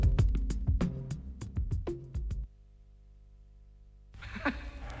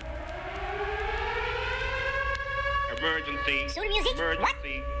Soul music? What?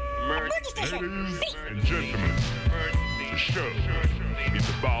 Boogie Station. Ladies and gentlemen, the show is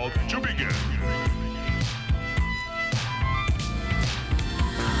about to begin.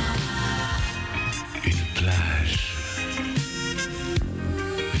 Une plage,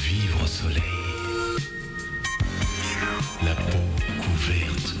 vivre au soleil, la peau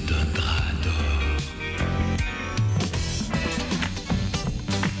couverte d'un drap d'or.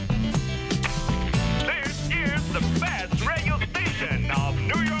 This is the best radio station of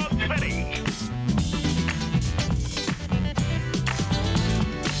New York City.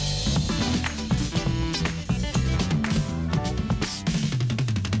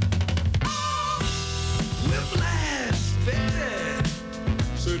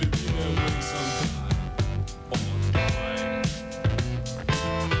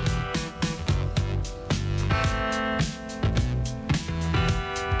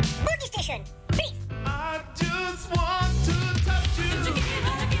 Boogie Station. Please. I just want to touch you.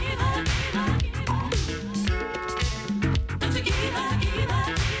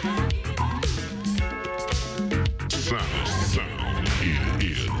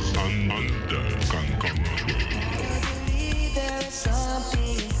 Sound is under control. There's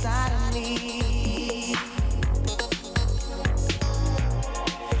something inside of me.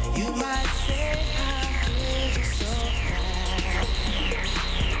 You might say I'm crazy so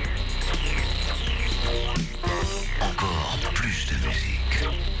Encore plus de musique,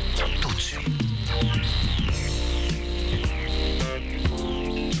 tout de suite.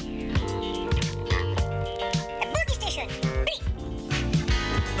 Boogie Station. Please.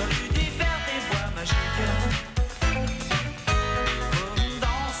 dans l'univers des voix magiques. On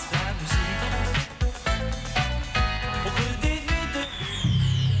danse la musique. On peut des nuits de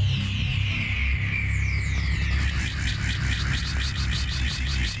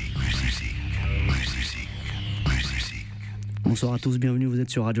Bonsoir à tous, bienvenue, vous êtes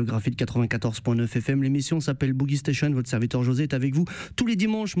sur Radiographie de 94.9 FM. L'émission s'appelle Boogie Station, votre serviteur José est avec vous tous les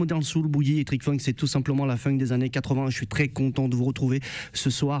dimanches. Modern Soul, Boogie et Trick Funk, c'est tout simplement la funk des années 80. Je suis très content de vous retrouver ce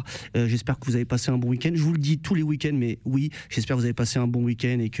soir. J'espère que vous avez passé un bon week-end. Je vous le dis tous les week-ends, mais oui, j'espère que vous avez passé un bon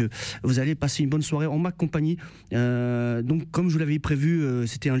week-end et que vous allez passer une bonne soirée en ma compagnie. Donc comme je vous l'avais prévu,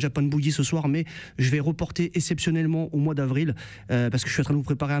 c'était un Japan Boogie ce soir, mais je vais reporter exceptionnellement au mois d'avril parce que je suis en train de vous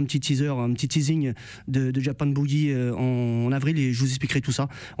préparer un petit teaser, un petit teasing de Japan Boogie en avril et je vous expliquerai tout ça.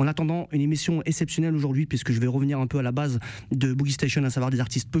 En attendant, une émission exceptionnelle aujourd'hui puisque je vais revenir un peu à la base de Boogie Station, à savoir des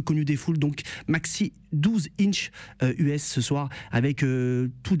artistes peu connus des foules. Donc maxi 12 inch US ce soir avec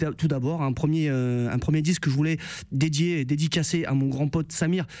tout d'abord un premier disque que je voulais dédicacer à mon grand pote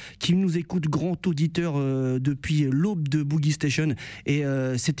Samir qui nous écoute, grand auditeur depuis l'aube de Boogie Station et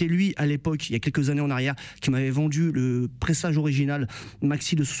c'était lui à l'époque, il y a quelques années en arrière, qui m'avait vendu le pressage original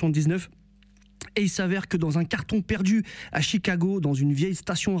maxi de 79. Et il s'avère que dans un carton perdu à Chicago, dans une vieille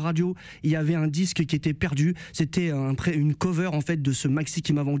station radio, il y avait un disque qui était perdu. C'était une cover en fait de ce maxi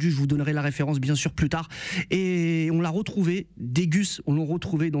qui m'a vendu. Je vous donnerai la référence bien sûr plus tard. Et on l'a retrouvé, Dégus, on l'a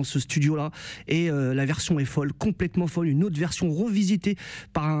retrouvé dans ce studio-là. Et la version est folle, complètement folle. Une autre version revisitée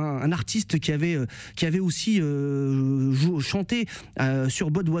par un artiste qui avait aussi chanté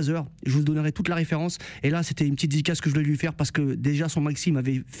sur Budweiser. Je vous donnerai toute la référence. Et là, c'était une petite dédicace que je voulais lui faire parce que déjà son maxi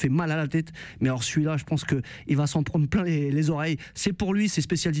m'avait fait mal à la tête. Mais alors celui-là, je pense qu'il va s'en prendre plein les oreilles. C'est pour lui, c'est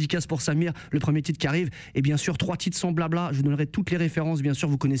spécial dédicace pour Samir, le premier titre qui arrive. Et bien sûr, 3 titres sans blabla. Je vous donnerai toutes les références. Bien sûr,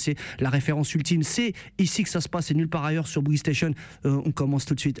 vous connaissez la référence ultime. C'est ici que ça se passe et nulle part ailleurs sur Boogie Station. On commence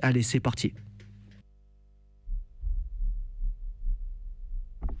tout de suite. Allez, c'est parti.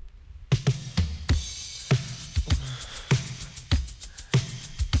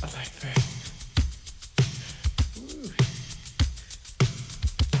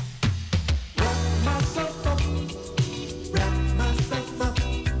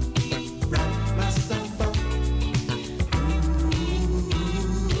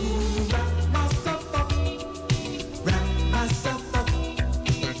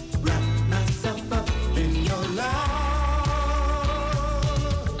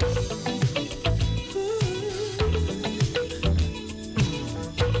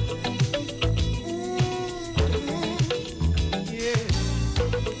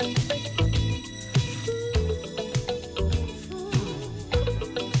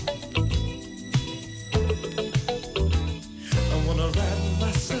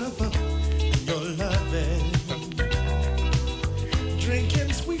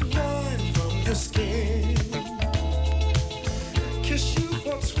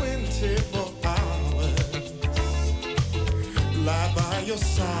 your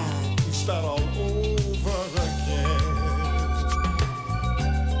side and start all over again.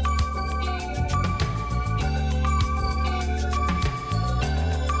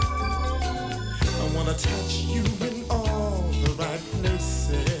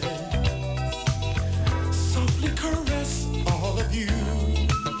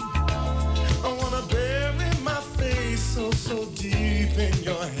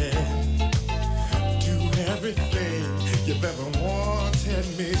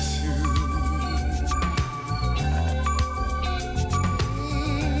 me to.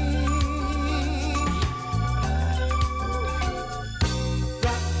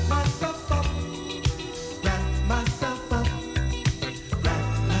 Wrap myself up, wrap myself up, wrap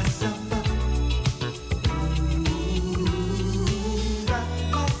myself up. Wrap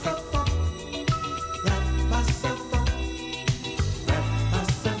myself up, wrap myself up, wrap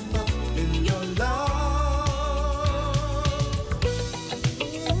myself up in your love.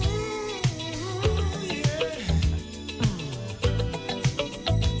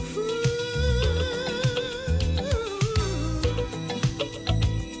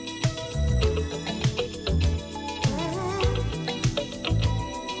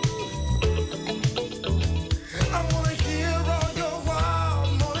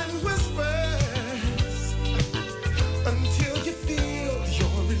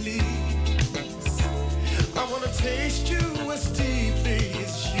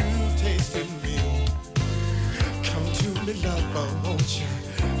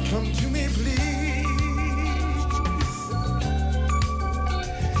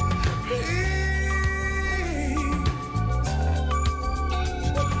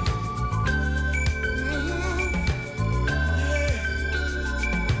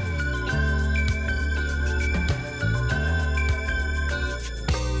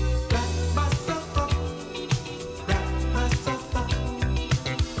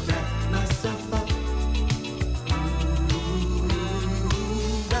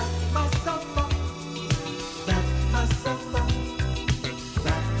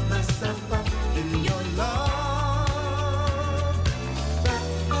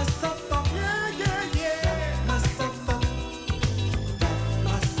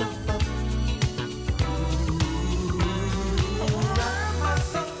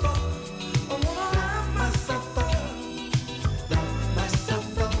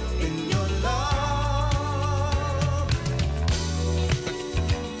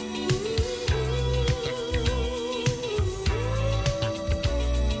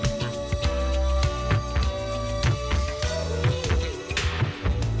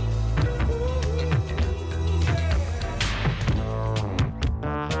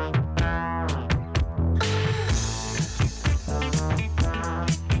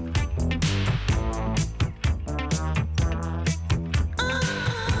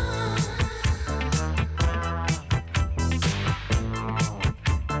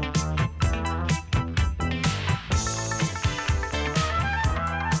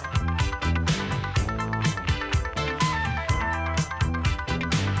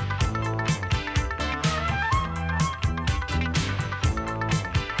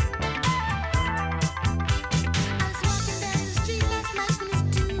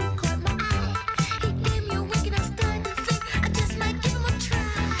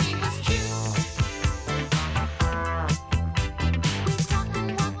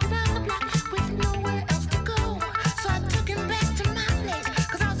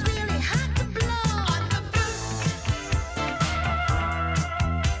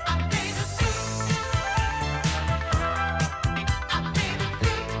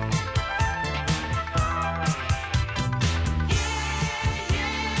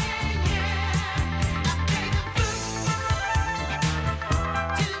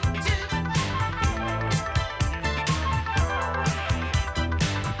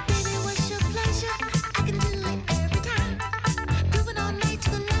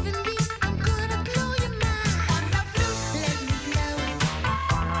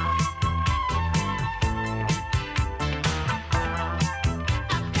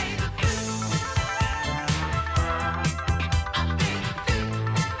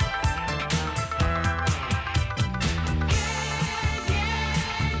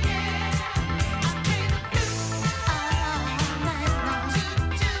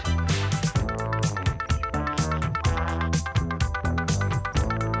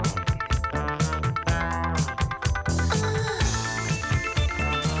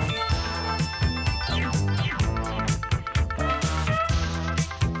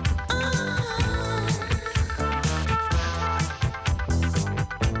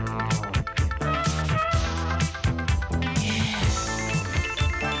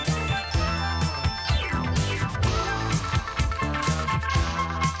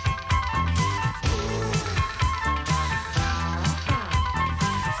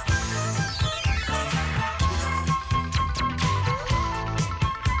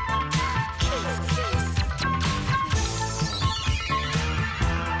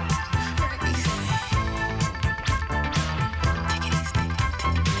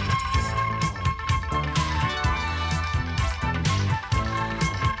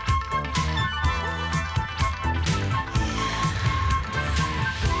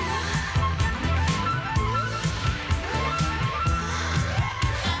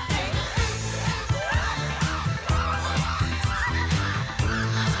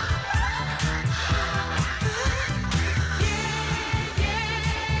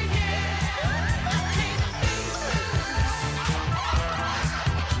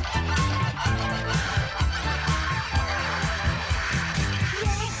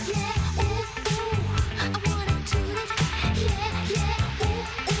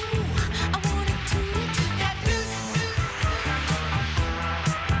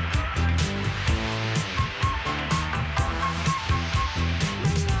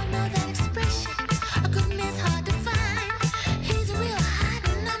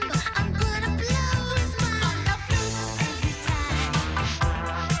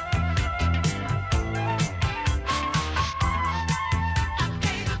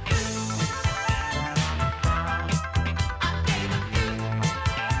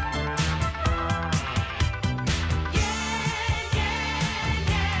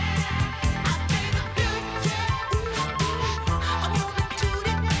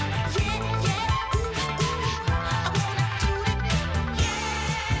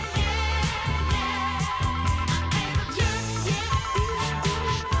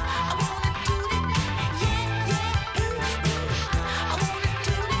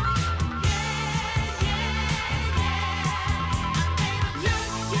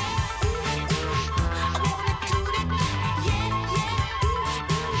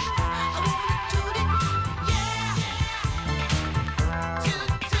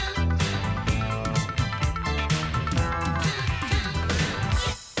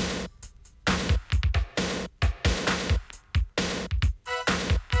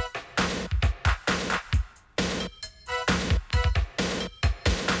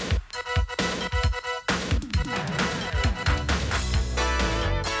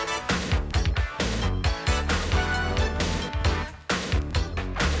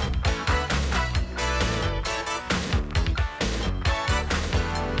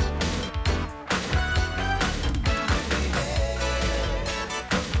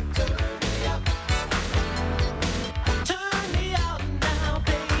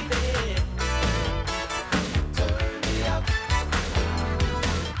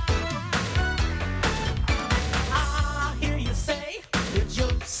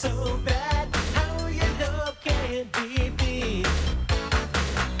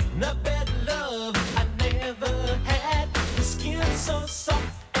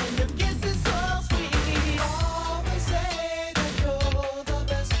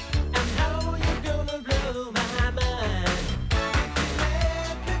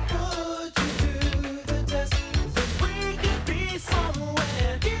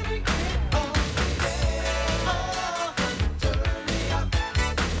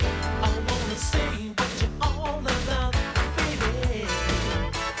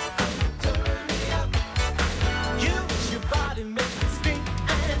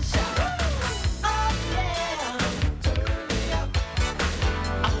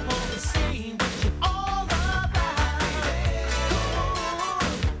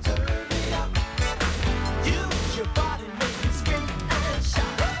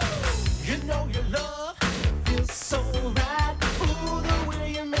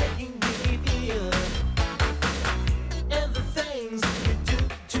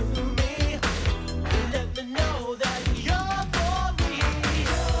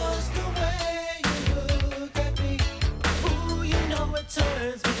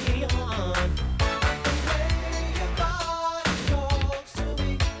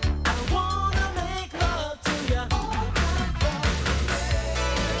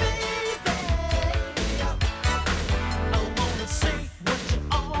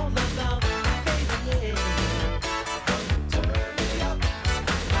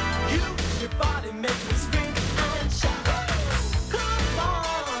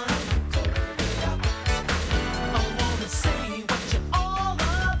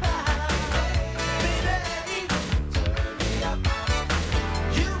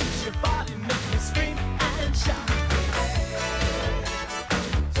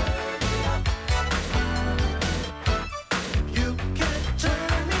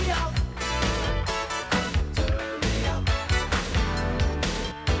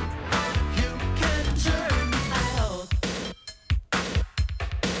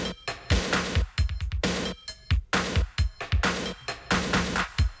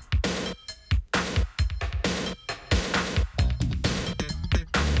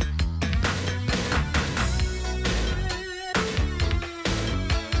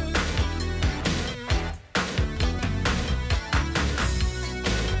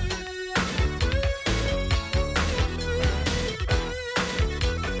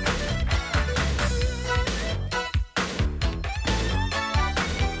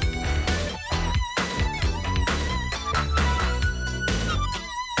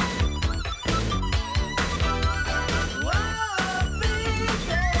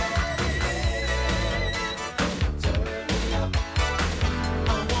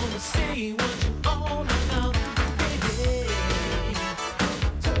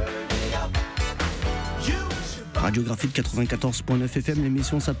 Radiographie de 94.9 FM,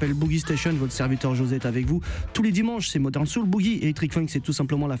 l'émission s'appelle Boogie Station, votre serviteur José est avec vous. Tous les dimanches, c'est Modern Soul, Boogie, Electric Funk, c'est tout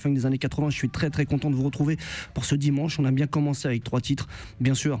simplement la funk des années 80. Je suis très très content de vous retrouver pour ce dimanche. On a bien commencé avec 3 titres,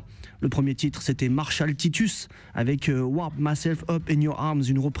 bien sûr. Le premier titre, c'était Marshall Titus avec Warp Myself Up in Your Arms,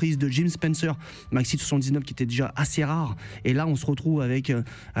 une reprise de Jim Spencer, Maxi 79, qui était déjà assez rare. Et là, on se retrouve avec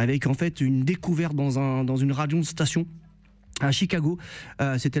en fait une découverte dans une radio station à Chicago.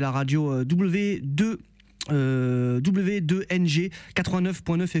 C'était la radio W2NG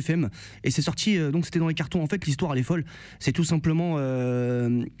 89.9 FM et c'est sorti donc c'était dans les cartons. En fait l'histoire elle est folle, c'est tout simplement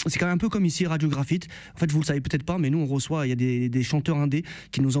c'est quand même un peu comme ici Radiographite. En fait vous le savez peut-être pas, mais nous on reçoit, il y a des chanteurs indés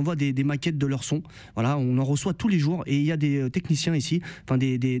qui nous envoient des maquettes de leurs sons, voilà, on en reçoit tous les jours et il y a des techniciens ici, enfin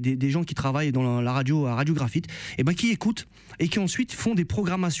des gens qui travaillent dans la radio à Radiographite et qui écoutent et qui ensuite font des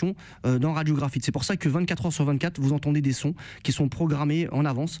programmations dans Radiographite. C'est pour ça que 24 heures sur 24 vous entendez des sons qui sont programmés en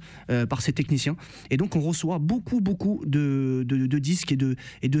avance par ces techniciens et donc on reçoit beaucoup de disques et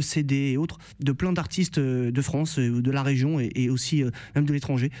de CD et autres de plein d'artistes de France, de la région et aussi même de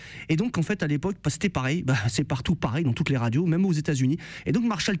l'étranger. Et donc en fait à l'époque c'était pareil, c'est partout pareil dans toutes les radios, même aux États-Unis. Et donc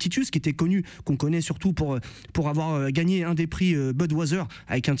Marshall Titus qui était connu, qu'on connaît surtout pour avoir gagné un des prix Budweiser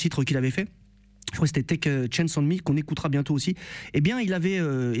avec un titre qu'il avait fait. Je crois que c'était Take a Chance on Me, qu'on écoutera bientôt aussi. Eh bien, il avait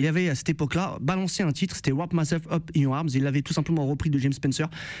à cette époque-là balancé un titre, c'était Wrap Myself Up in Your Arms. Il l'avait tout simplement repris de James Spencer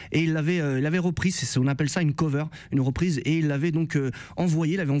et il l'avait repris. On appelle ça une cover, une reprise. Et il l'avait donc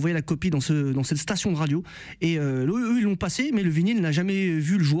envoyé la copie dans cette station de radio. Et eux, ils l'ont passé, mais le vinyle n'a jamais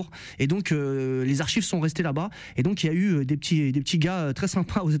vu le jour. Et donc, les archives sont restées là-bas. Et donc, il y a eu des petits gars très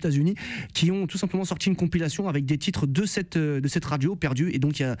sympas aux États-Unis qui ont tout simplement sorti une compilation avec des titres de cette radio perdue. Et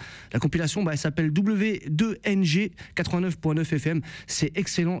donc, la compilation, elle s'appelle W2NG 89.9 FM. C'est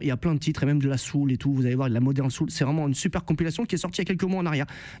excellent, il y a plein de titres et même de la soul et tout, vous allez voir de la modern soul, c'est vraiment une super compilation qui est sortie il y a quelques mois en arrière.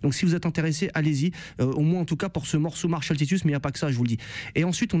 Donc si vous êtes intéressé, allez-y, au moins en tout cas pour ce morceau Marshall Titus, mais il n'y a pas que ça, je vous le dis. Et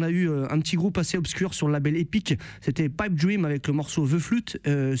ensuite on a eu un petit groupe assez obscur sur le label Epic, c'était Pipe Dream avec le morceau The Flute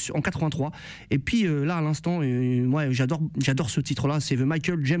en 83. Et puis là à l'instant, moi j'adore ce titre-là, c'est The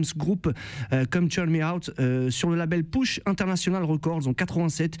Michael James Group, Come Turn Me Out, sur le label Push International Records en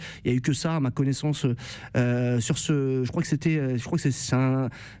 87. Il n'y a eu que ça à ma connaissance sur ce, je crois que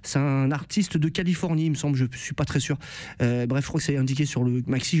c'est un artiste de Californie, il me semble, je suis pas très sûr. Bref, je crois que c'est indiqué sur le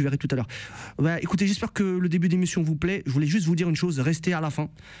maxi, je verrai tout à l'heure. Écoutez, j'espère que le début d'émission vous plaît. Je voulais juste vous dire une chose, restez à la fin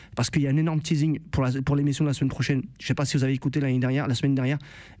parce qu'il y a un énorme teasing pour l'émission de la semaine prochaine. Je sais pas si vous avez écouté la semaine dernière,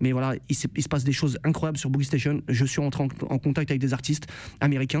 mais voilà, il se passe des choses incroyables sur Boogie Station. Je suis entré en contact avec des artistes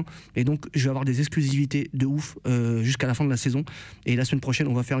américains et donc je vais avoir des exclusivités de ouf jusqu'à la fin de la saison. Et la semaine prochaine,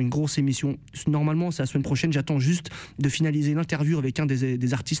 on va faire une grosse émission. Normalement, c'est la semaine prochaine. J'attends juste de finaliser l'interview avec un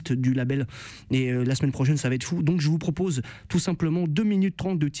des artistes du label. Et la semaine prochaine, ça va être fou. Donc, je vous propose tout simplement 2 minutes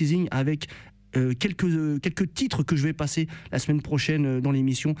 30 de teasing avec quelques titres que je vais passer la semaine prochaine dans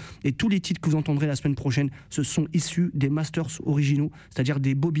l'émission. Et tous les titres que vous entendrez la semaine prochaine, ce sont issus des masters originaux, c'est-à-dire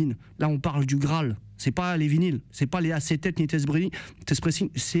des bobines. Là, on parle du Graal. C'est pas les vinyles, c'est pas les acétates ni test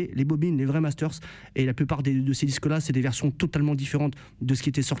pressing, c'est les bobines, les vrais masters. Et la plupart de ces disques-là, c'est des versions totalement différentes de ce qui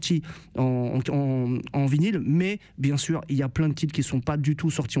était sorti en vinyle. Mais bien sûr, il y a plein de titres qui sont pas du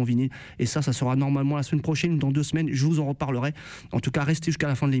tout sortis en vinyle. Et ça sera normalement la semaine prochaine, dans 2 semaines. Je vous en reparlerai. En tout cas, restez jusqu'à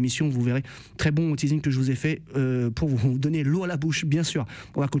la fin de l'émission, vous verrez. Très bon teasing que je vous ai fait pour vous donner l'eau à la bouche, bien sûr.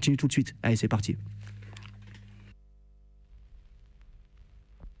 On va continuer tout de suite. Allez, c'est parti.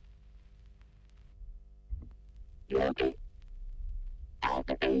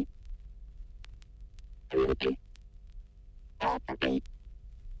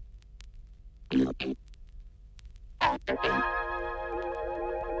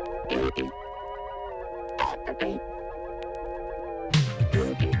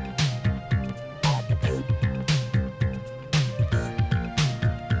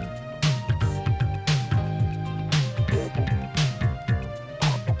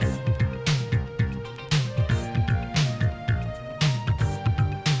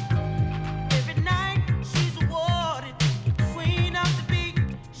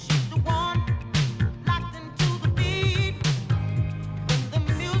 When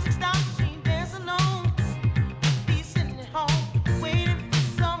the music stops, she dance alone.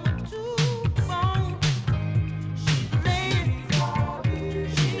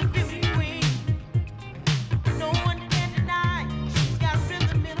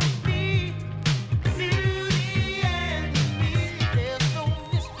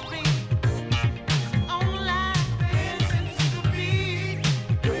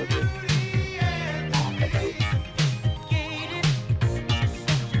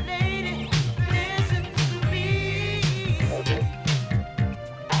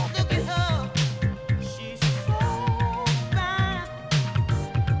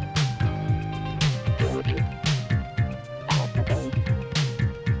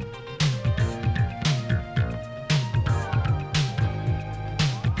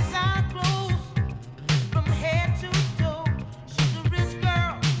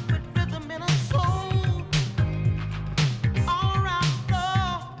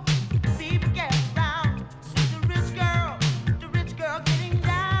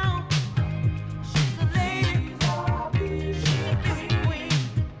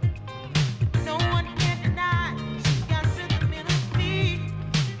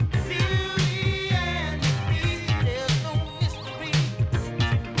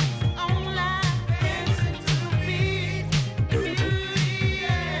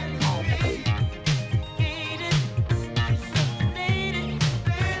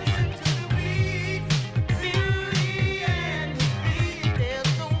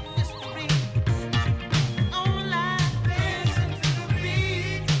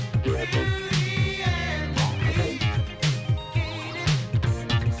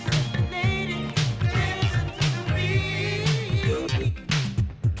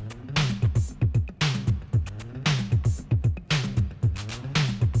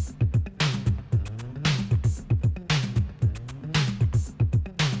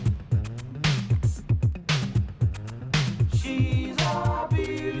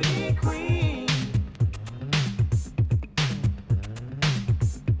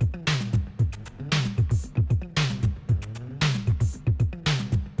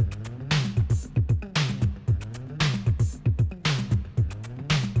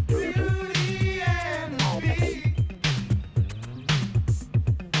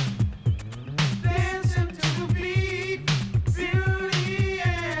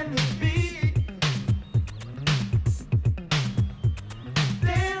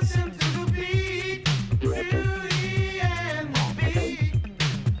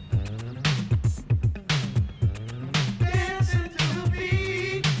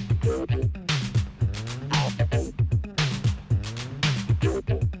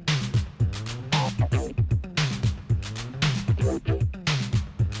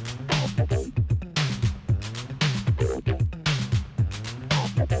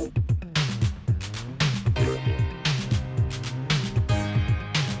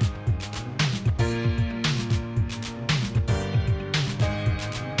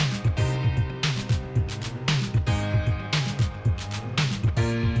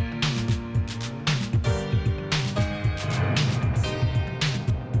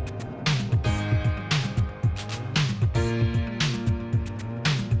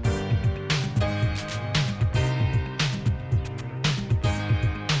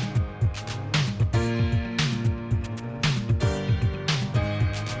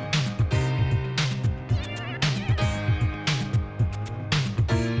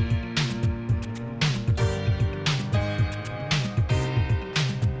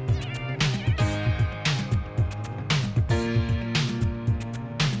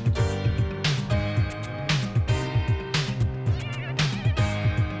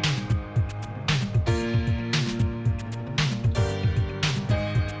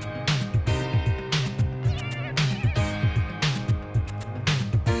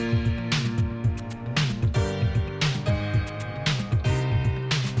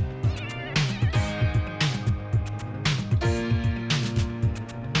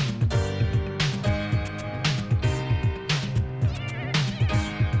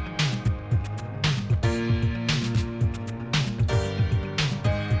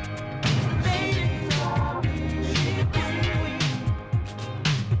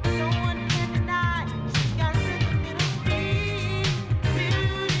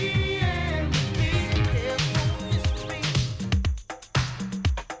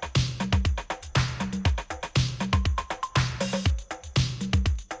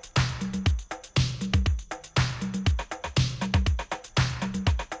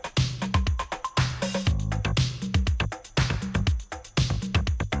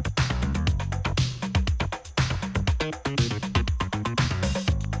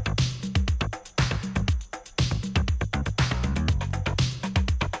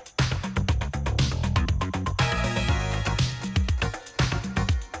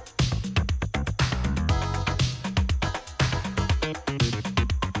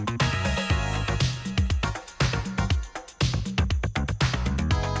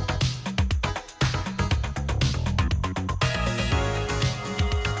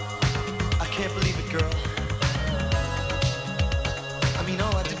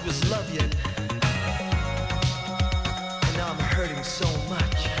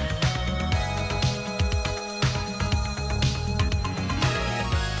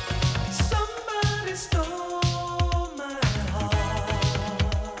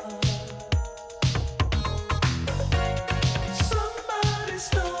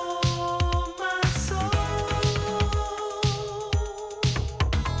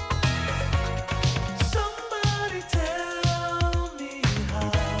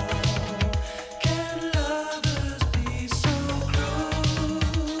 Can lovers be so cruel?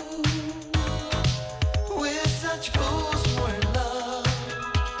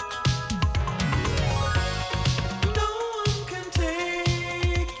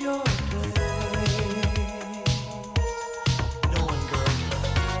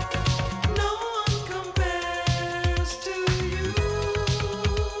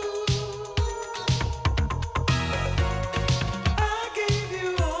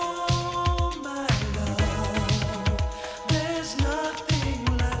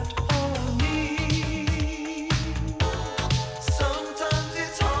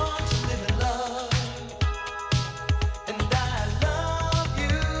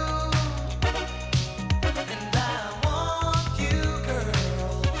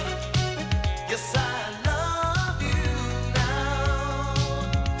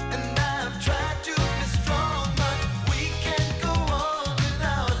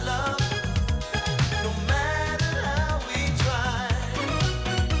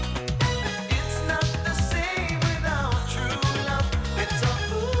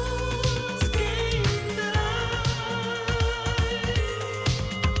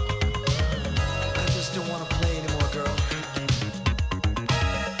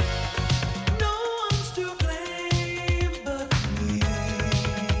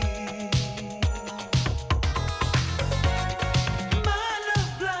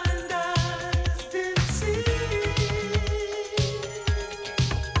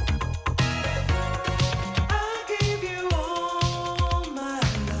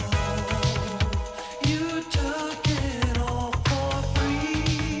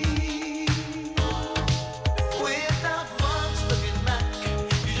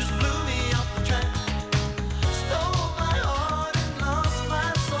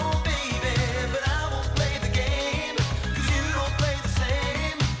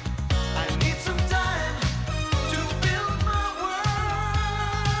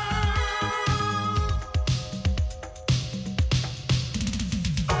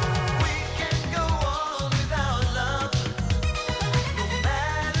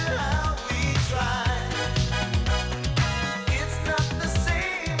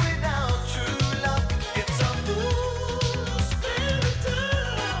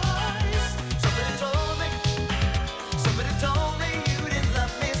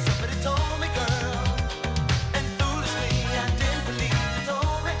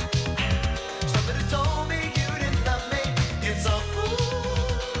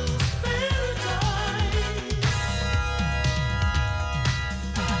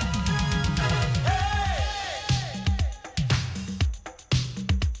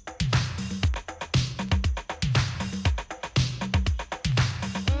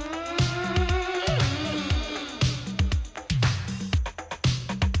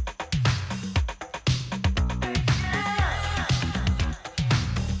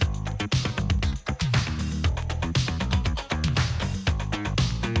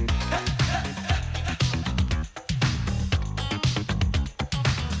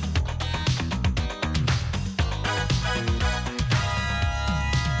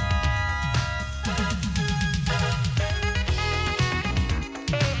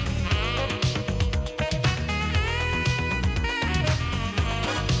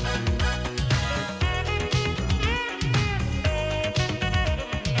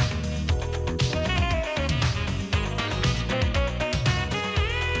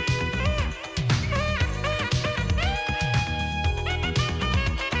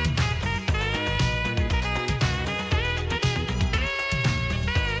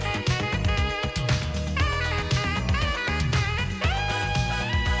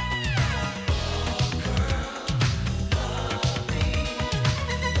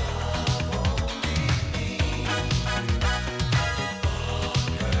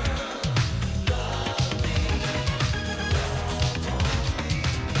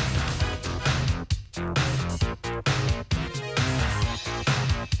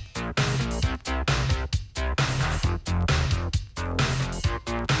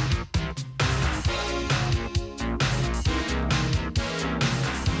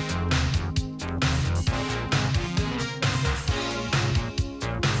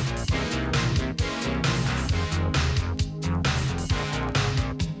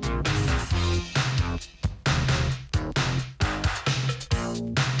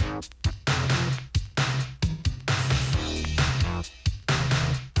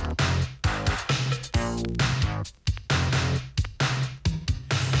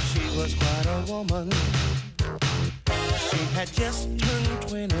 woman. She had just turned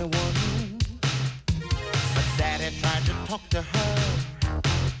 21. Her daddy tried to talk to her,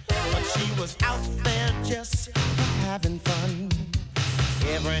 but she was out there just having fun.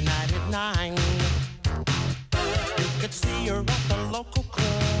 Every night at 9, you could see her at the local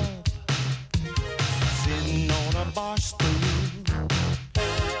club, sitting on a bar stool,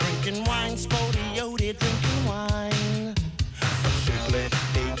 drinking wine, spody-ody, drinking wine. Strictly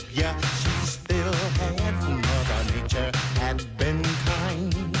figure she still had Mother Nature had been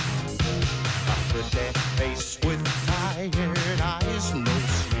kind. A pretty face with tired eyes, no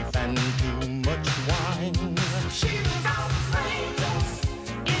sleep and too much wine. She was outrageous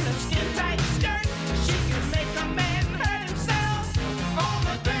in a skin-tight skirt. She could make a man hurt himself on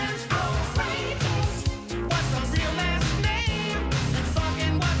the dance floor. Outrageous. What's her real last name? And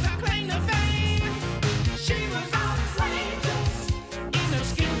fucking what's her claim to fame? She was outrageous in a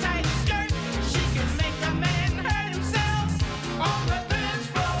skin-tight skirt. She could make a man hurt himself on the dance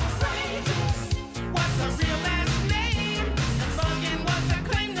floor. Outrageous. What's her real last name? And fucking what's her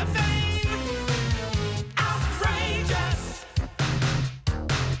claim to fame? Outrageous.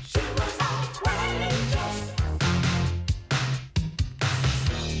 She was outrageous.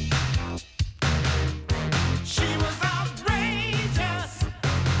 She was outrageous.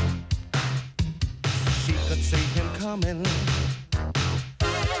 She could see him coming.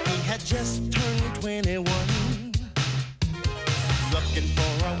 He had just turned 21, looking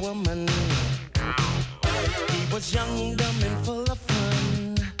for a woman. He was young, dumb, and full of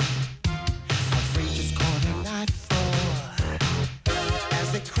fun. Outrageous caught an eye for as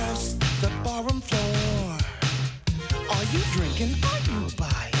they crossed the barroom floor. Are you drinking? Are you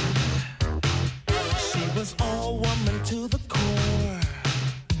buying? She was all woman to the core.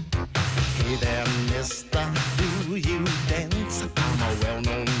 Hey there, mister, do you dance? I'm a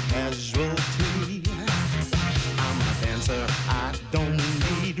well-known casualty. I'm a dancer, I don't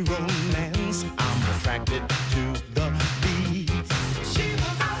need romance. I'm attracted to the beat. She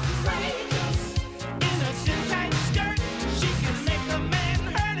was outrageous in a skin-tight skirt. She could make a man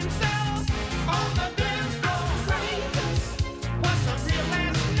hurt himself on the dance floor. Outrageous. What's her real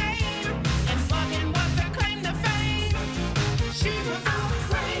last name? And fucking what's her claim to fame? She was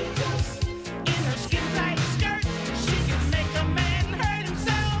outrageous in her skin-tight skirt. She could make a man hurt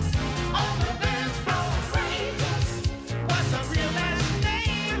himself on the dance floor. Outrageous. What's her real last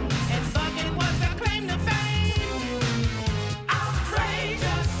name? And fucking what's her claim to fame?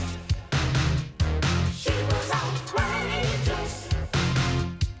 Outrageous. She was outrageous.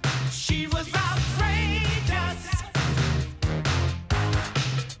 She was outrageous.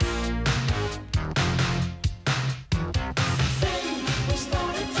 Then we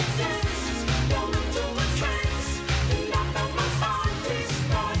started to dance, fall into a trance, and I felt my body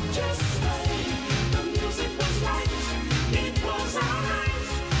start to sway. The music was right, it was alright.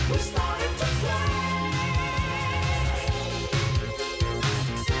 We started to play.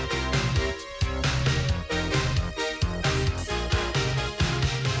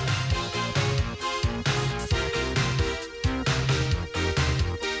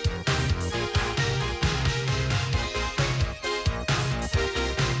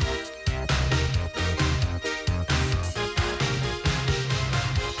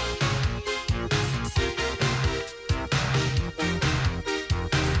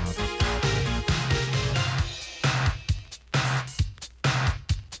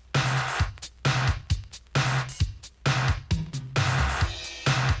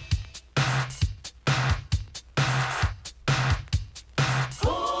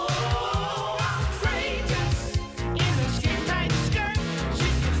 Outrageous in a skin-tight skirt. She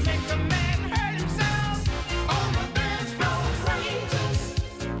could make a man hurt himself on the dance floor. Outrageous.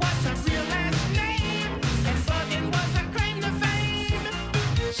 What's her real last name? And fucking what's her claim to fame?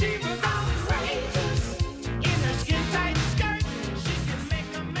 She was outrageous in a skin-tight skirt. She could make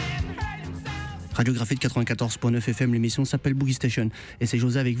a man hurt himself. Radiographie de 94.9 FM, l'émission s'appelle Boogie Station et c'est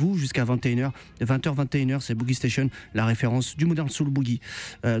José avec vous jusqu'à 21h. De 20h 21h, c'est Boogie Station, la référence du modern soul boogie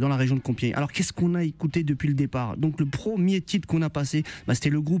dans la région de Compiègne. Alors qu'est-ce qu'on a écouté depuis le départ? Donc le premier titre qu'on a passé, c'était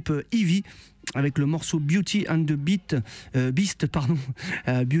le groupe Ivy avec le morceau Beauty and the Beast,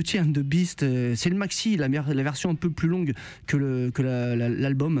 Beauty and the Beast. C'est le maxi, la version un peu plus longue que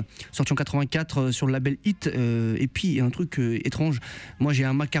l'album, sorti en 84 sur le label Hit. Et puis un truc étrange, moi j'ai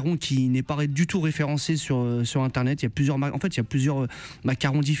un macaron qui n'est pas du tout référencé sur internet. Il y a plusieurs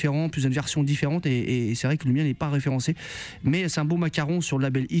macarons différents, plusieurs versions différentes, et c'est vrai que le mien n'est pas référencé, mais c'est un beau macaron sur le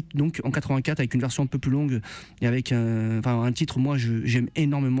label Hit, donc en 84 avec une version un peu plus longue et avec un titre. Moi j'aime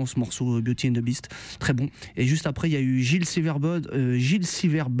énormément ce morceau Beauty and the the Beast, très bon. Et juste après, il y a eu Gilles Silverbird,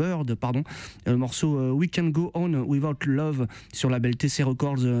 le morceau We Can Go On Without Love sur le label TC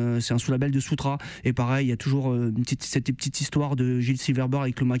Records, c'est un sous-label de Soutra. Et pareil, il y a toujours cette petite histoire de Gilles Silverbird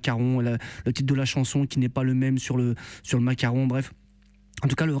avec le macaron, le titre de la chanson qui n'est pas le même sur le macaron, bref. En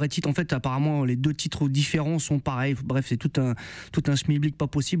tout cas, le vrai titre, en fait, apparemment, les deux titres différents sont pareils. Bref, c'est tout un schmilblick pas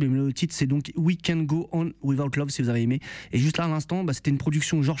possible. Mais le titre, c'est donc We Can Go On Without Love, si vous avez aimé. Et juste là, à l'instant, c'était une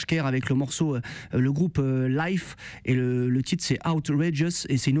production George Kerr avec le morceau, le groupe Life. Et le titre, c'est Outrageous.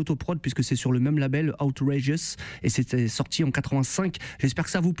 Et c'est une autoprod, puisque c'est sur le même label, Outrageous. Et c'était sorti en 85. J'espère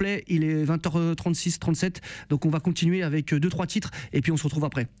que ça vous plaît. Il est 20h36, 37. Donc, on va continuer avec 2-3 titres. Et puis, on se retrouve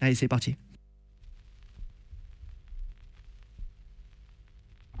après. Allez, c'est parti.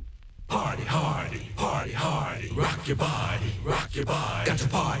 Party hardy, party hardy, rock your body, got to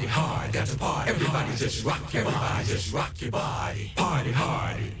party hard, got to party. Everybody just rock your body, just rock your body. Party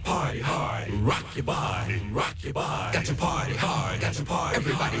hardy, rock your body, got to party hard, got to party.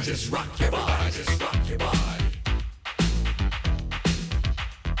 Everybody just rock your body, just rock your body.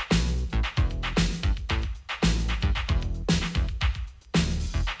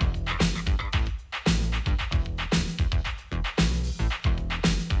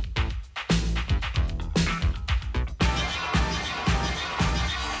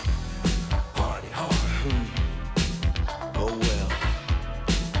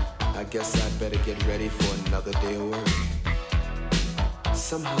 Guess I'd better get ready for another day of work.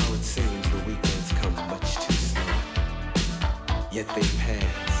 Somehow it seems the weekends come much too slow, yet they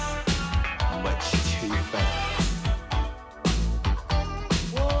pass much too fast.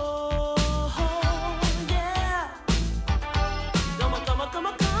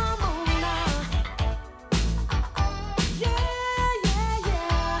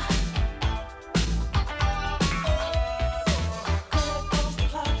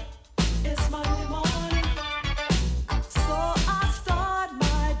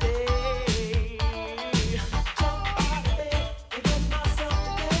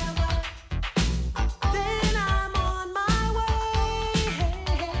 Then I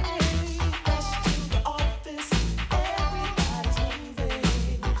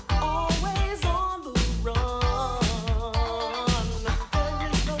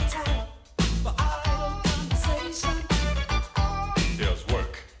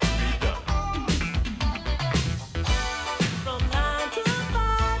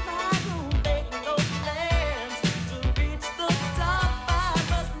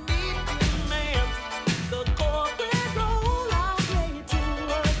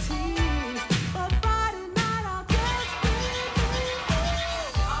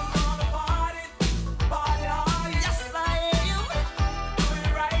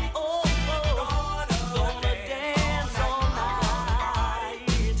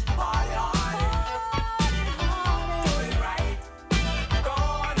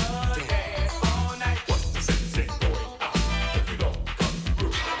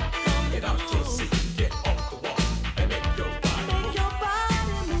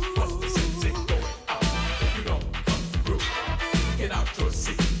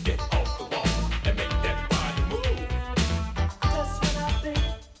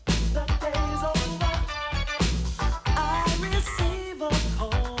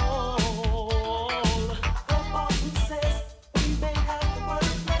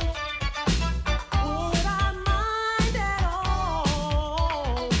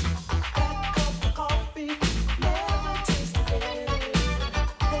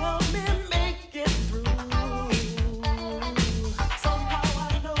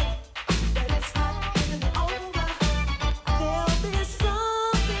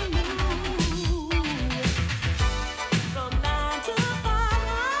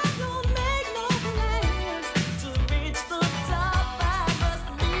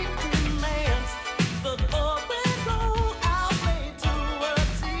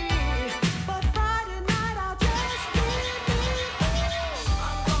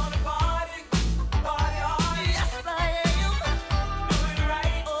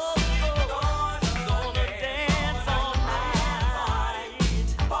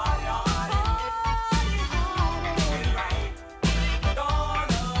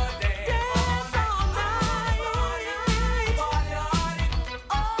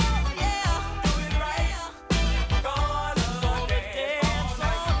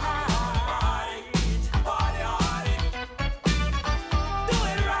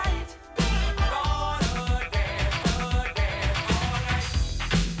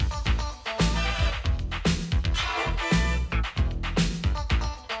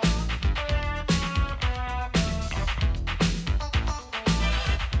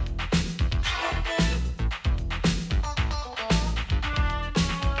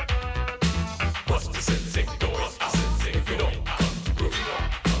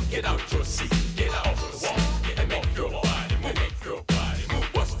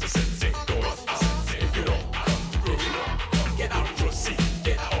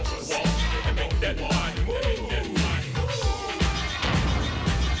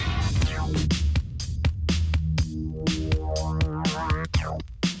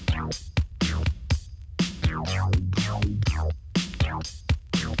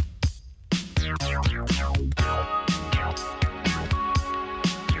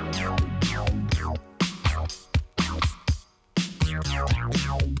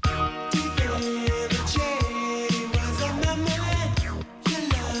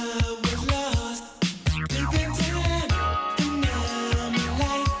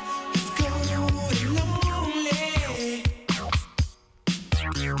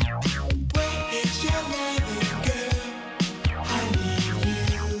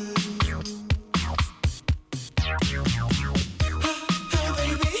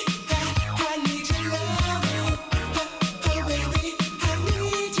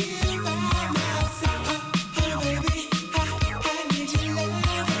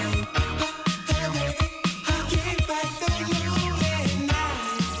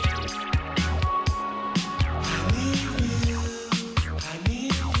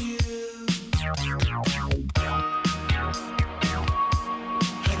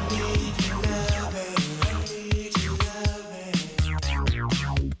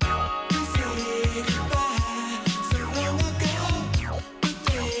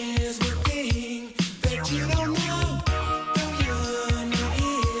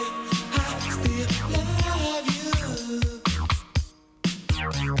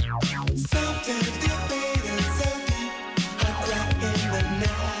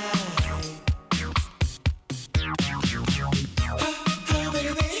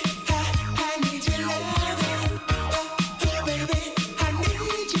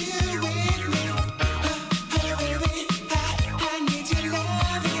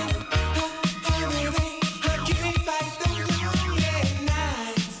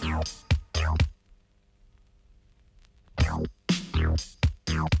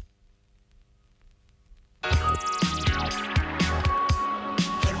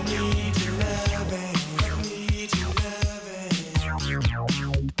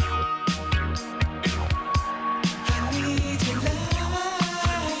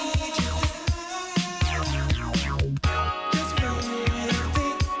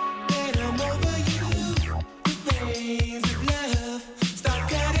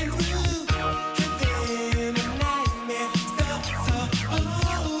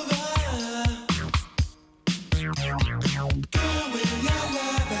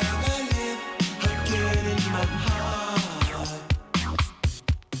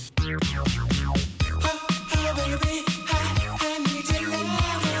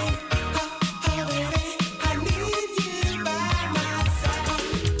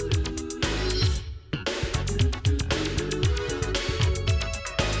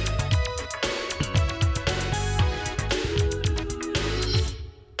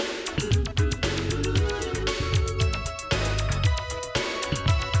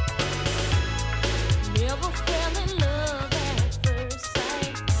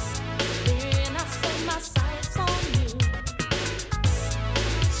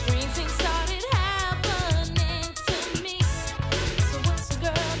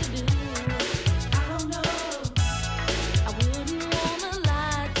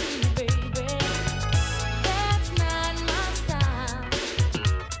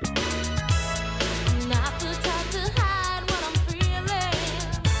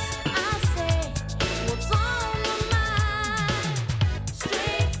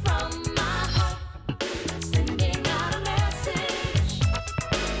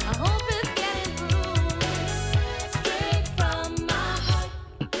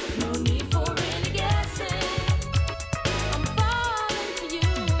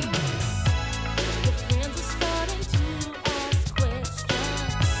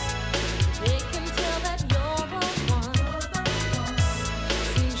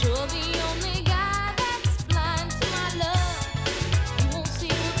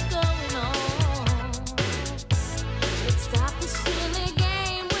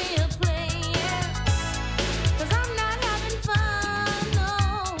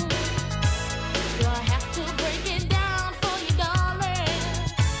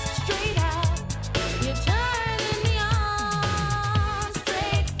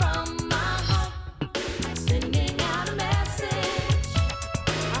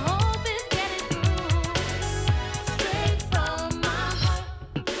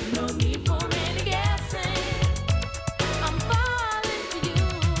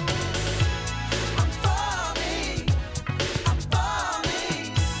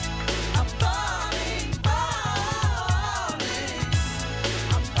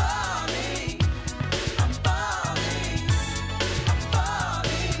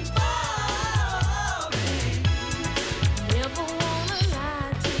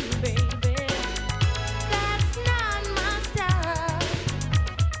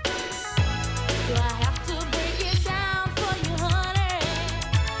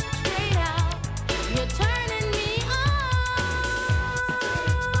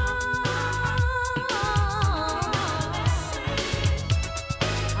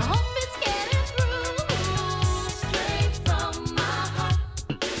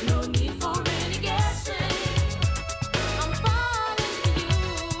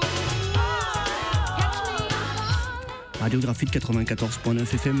Radiographie de 94.9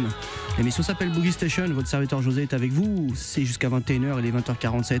 FM. L'émission s'appelle Boogie Station. Votre serviteur José est avec vous. C'est jusqu'à 21h, il est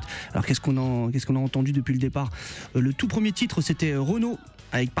 20h47. Alors qu'est-ce qu'on a entendu depuis le départ? Le tout premier titre, c'était Renaud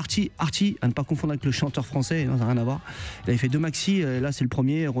avec Party Arty, à ne pas confondre avec le chanteur français, ça n'a rien à voir. Il avait fait 2 maxi, là c'est le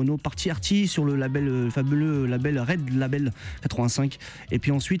premier, Renaud Party Arty sur le label, le fabuleux label Red Label 85. Et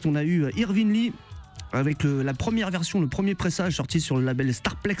puis ensuite on a eu Irvin Lee avec la première version, le premier pressage sorti sur le label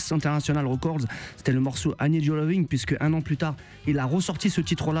Starplex International Records. C'était le morceau I Need Your Loving, puisque un an plus tard il a ressorti ce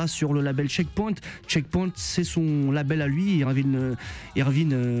titre là sur le label Checkpoint. Checkpoint, c'est son label à lui, Irvin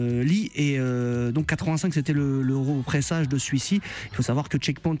Lee, et donc 85 c'était le pressage de celui-ci. Il faut savoir que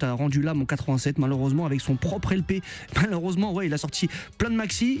Checkpoint a rendu l'âme en 87 malheureusement avec son propre LP. Malheureusement ouais, il a sorti plein de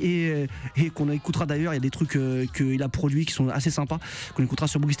maxi et qu'on écoutera d'ailleurs. Il y a des trucs qu'il a produits qui sont assez sympas qu'on écoutera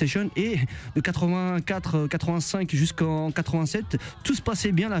sur Boogie Station. Et de 85 jusqu'en 87 tout se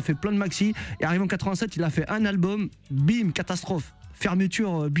passait bien, il a fait plein de maxi et arrivé en 87 il a fait un album, bim, catastrophe,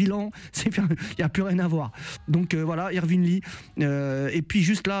 fermeture, bilan, il n'y a plus rien à voir. Donc voilà, Irvin Lee. Et puis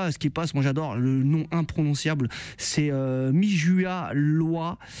juste là, ce qui passe, moi j'adore le nom imprononçable, c'est Mijua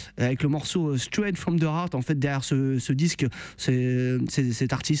Loa avec le morceau Straight from the Heart. En fait, derrière ce disque,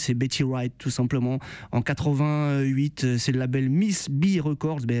 cet artiste, c'est Betty Wright, tout simplement. En 88, c'est le label Miss B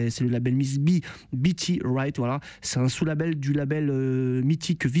Records, c'est le label Miss B, Betty Wright, voilà. C'est un sous-label du label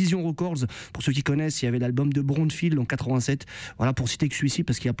mythique Vision Records. Pour ceux qui connaissent, il y avait l'album de Brownfield en 87. Voilà, pour citer que celui-ci,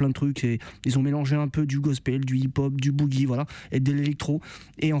 parce qu'il y a plein de trucs, et ils ont mélangé un peu du gospel, du hip-hop, du boogie, voilà, et de l'électro.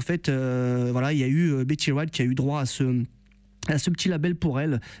 Et en fait, voilà, il y a eu Betty Wright qui a eu droit à ce petit label pour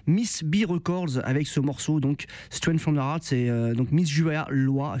elle, Miss B Records, avec ce morceau donc Straight from the Heart. C'est donc Miss Julia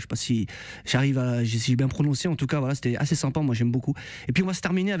Loa, je sais pas si si j'ai bien prononcé, en tout cas voilà, c'était assez sympa, moi j'aime beaucoup. Et puis on va se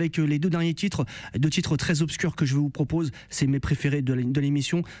terminer avec les 2 derniers titres, 2 titres très obscurs que je vous propose. C'est mes préférés de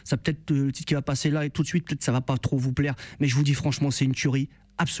l'émission. Ça peut-être le titre qui va passer là et tout de suite, peut-être ça va pas trop vous plaire, mais je vous dis franchement c'est une tuerie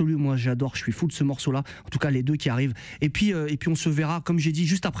absolue. Moi j'adore, je suis fou de ce morceau là, en tout cas les 2 qui arrivent. Et puis on se verra, comme j'ai dit,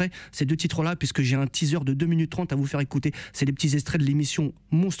 juste après ces 2 titres là, puisque j'ai un teaser de 2 minutes 30 à vous faire écouter. C'est des petits extraits de l'émission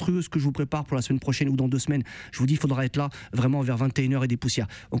monstrueuse que je vous prépare pour la semaine prochaine ou dans 2 semaines. Je vous dis, il faudra être là vraiment vers 21h et des poussières.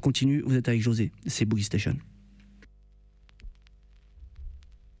 On continue, vous êtes avec José, c'est Boogie Station.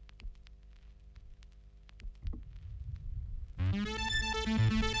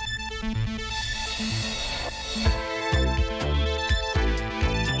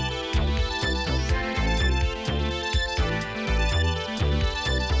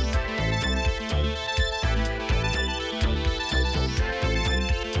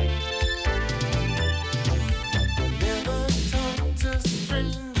 Never talk to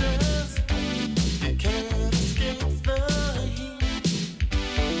strangers. You can't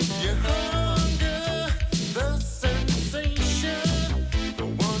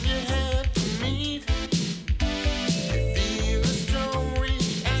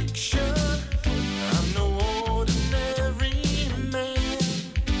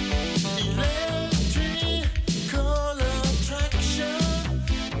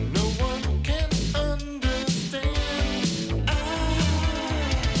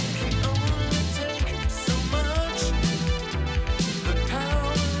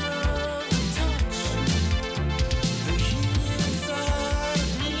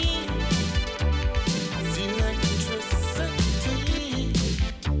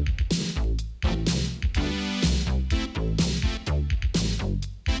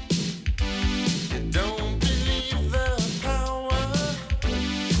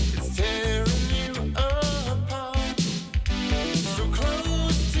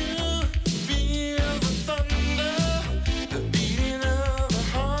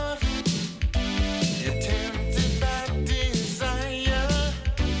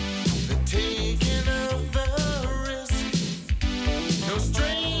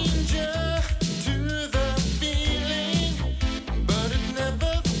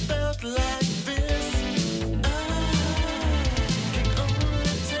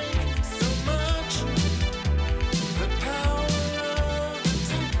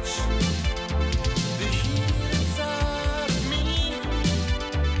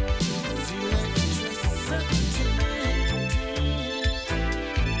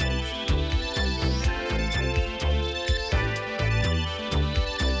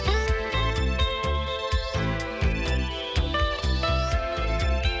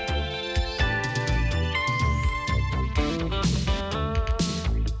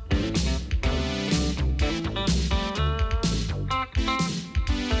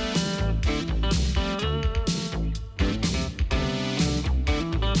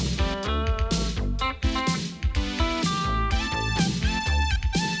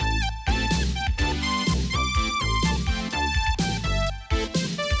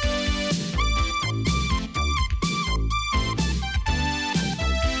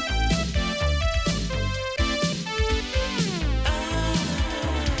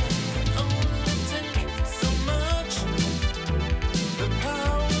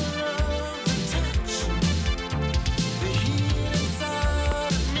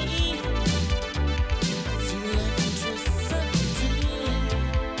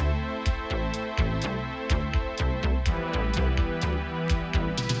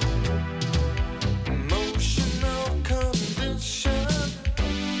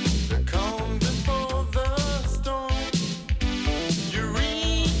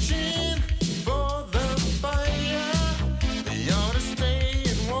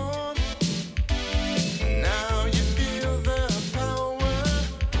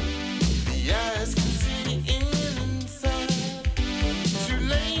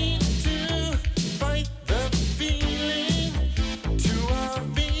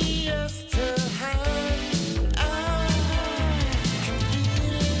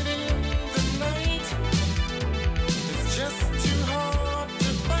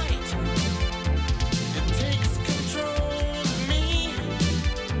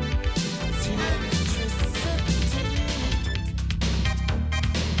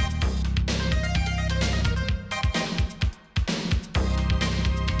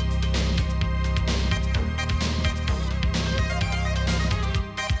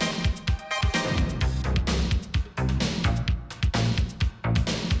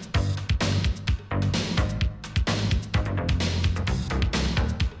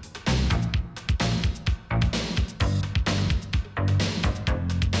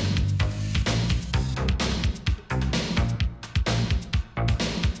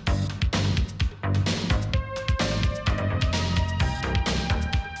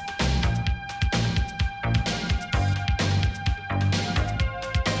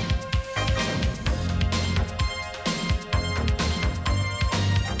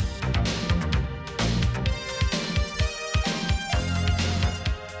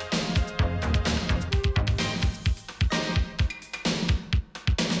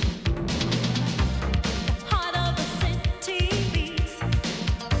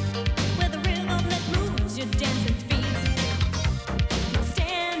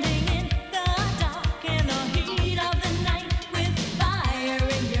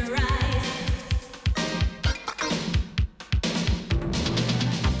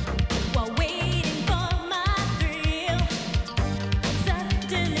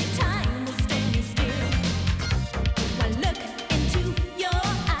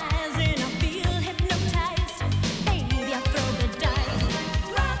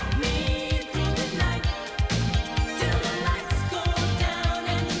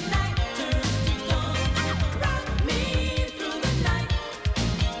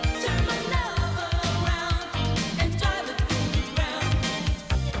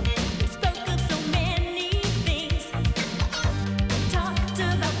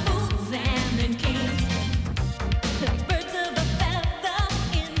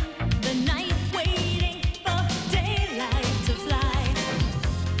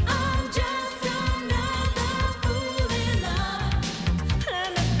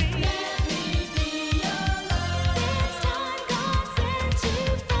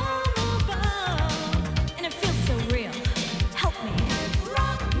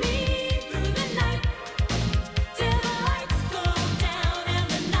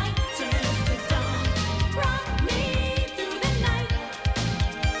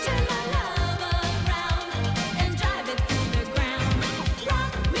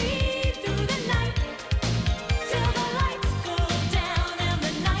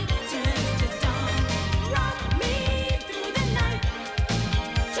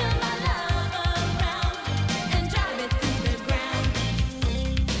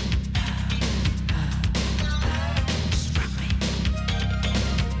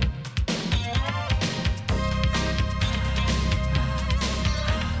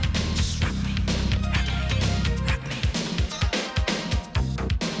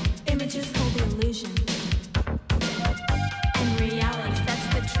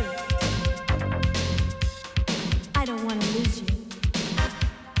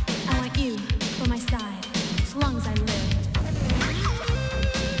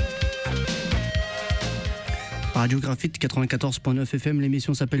Radio Graphite 94.9 FM,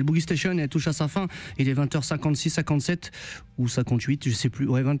 l'émission s'appelle Boogie Station et elle touche à sa fin. Il est 20h56, 57 ou 58, je sais plus.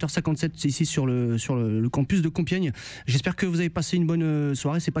 Ouais, 20h57 ici sur le campus de Compiègne. J'espère que vous avez passé une bonne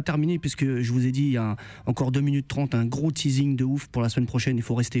soirée. C'est pas terminé puisque je vous ai dit il y a encore 2 minutes 30, un gros teasing de ouf pour la semaine prochaine. Il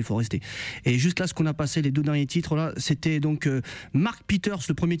faut rester. Et juste là, ce qu'on a passé, les 2 derniers titres là, c'était donc Mark Peters.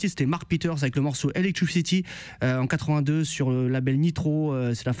 Le premier titre c'était Mark Peters avec le morceau Electricity en 82 sur le label Nitro.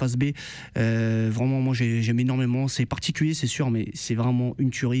 C'est la phase B. Vraiment, moi j'aime énormément. C'est particulier, c'est sûr, mais c'est vraiment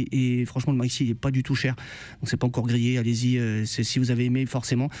une tuerie. Et franchement, le maxi il est pas du tout cher, donc c'est pas encore grillé. Allez-y, si vous avez aimé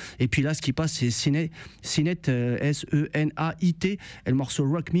forcément. Et puis là, ce qui passe, c'est Senait, Senait, et le morceau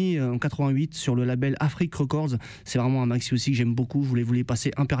Rock Me en 88 sur le label Afrique Records. C'est vraiment un maxi aussi que j'aime beaucoup. Je voulais vous les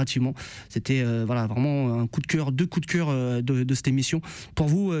passer impérativement. C'était voilà, vraiment un coup de cœur, 2 coups de cœur de cette émission pour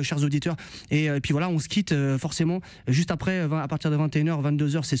vous, chers auditeurs. Et puis voilà, on se quitte forcément juste après, à partir de 21h,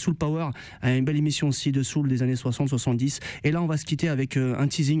 22h, c'est Soul Power, une belle émission aussi de Soul des années 60-70. Et là, on va se quitter avec un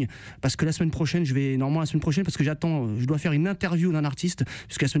teasing parce que la semaine prochaine, parce que je dois faire une interview d'un artiste,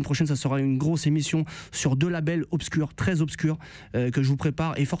 puisque la semaine prochaine, ça sera une grosse émission sur 2 labels obscurs, très obscurs, que je vous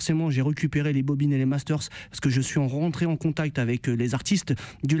prépare. Et forcément, j'ai récupéré les bobines et les masters parce que je suis rentré en contact avec les artistes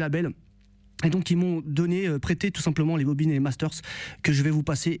du label. Et donc ils m'ont prêté tout simplement les bobines et les masters que je vais vous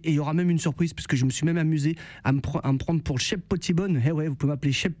passer. Et il y aura même une surprise puisque je me suis même amusé à me prendre pour Shep Potibone. Eh ouais, vous pouvez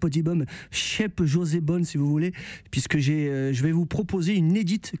m'appeler Shep Potibone, Shep José Bonne si vous voulez, puisque je vais vous proposer une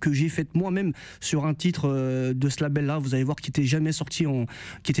édite que j'ai faite moi-même sur un titre de ce label-là. Vous allez voir qui était jamais sorti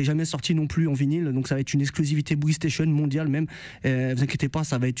non plus en vinyle. Donc ça va être une exclusivité Boogie Station mondiale même. Vous inquiétez pas,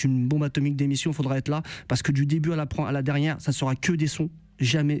 ça va être une bombe atomique d'émission. Il faudra être là parce que du début à la dernière, ça sera que des sons.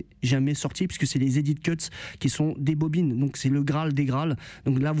 Jamais sorti puisque c'est les edit cuts qui sont des bobines, donc c'est le Graal des Graals.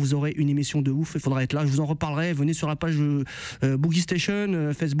 Donc là vous aurez une émission de ouf, il faudra être là, je vous en reparlerai. Venez sur la page Boogie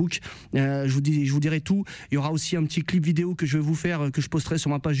Station Facebook, je vous dirai tout. Il y aura aussi un petit clip vidéo que je vais vous faire, que je posterai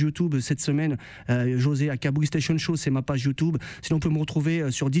sur ma page YouTube cette semaine. José aka Boogie Station Show, c'est ma page YouTube. Sinon on peut me retrouver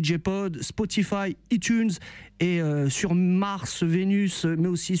sur DJ Pod, Spotify, iTunes et sur Mars, Vénus, mais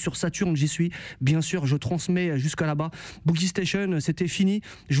aussi sur Saturne. J'y suis bien sûr, je transmets jusqu'à là-bas. Boogie Station, c'était fini.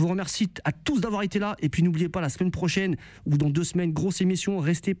 Je vous remercie à tous d'avoir été là. Et puis n'oubliez pas, la semaine prochaine ou dans 2 semaines, grosse émission,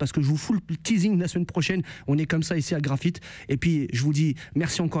 restez parce que je vous fous le teasing la semaine prochaine. On est comme ça ici à Graphite. Et puis je vous dis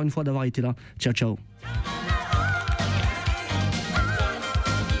merci encore une fois d'avoir été là. Ciao ciao.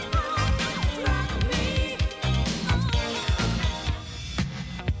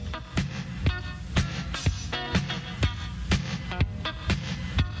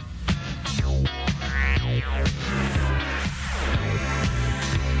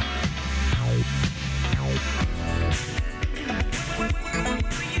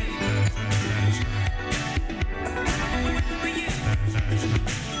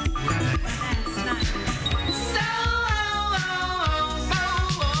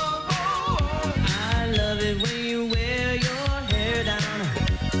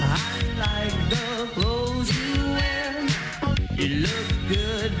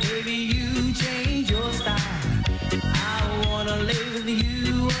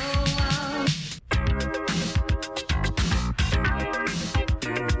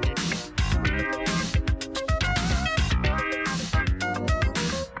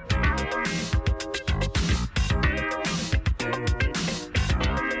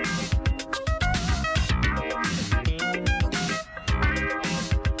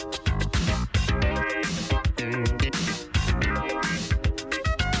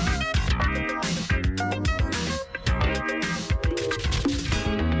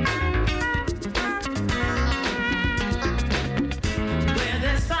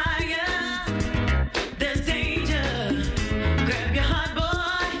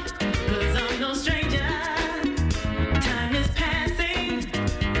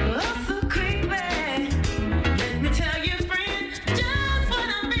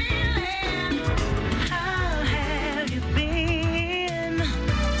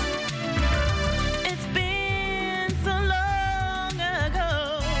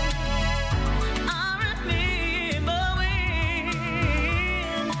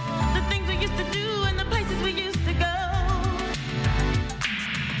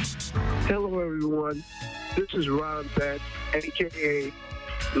 This is Ron Beck, a.k.a.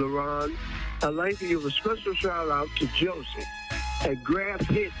 LaRon. I'd like to give a special shout out to Josie at Graph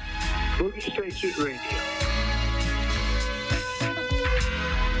Hit Boogie Station Radio.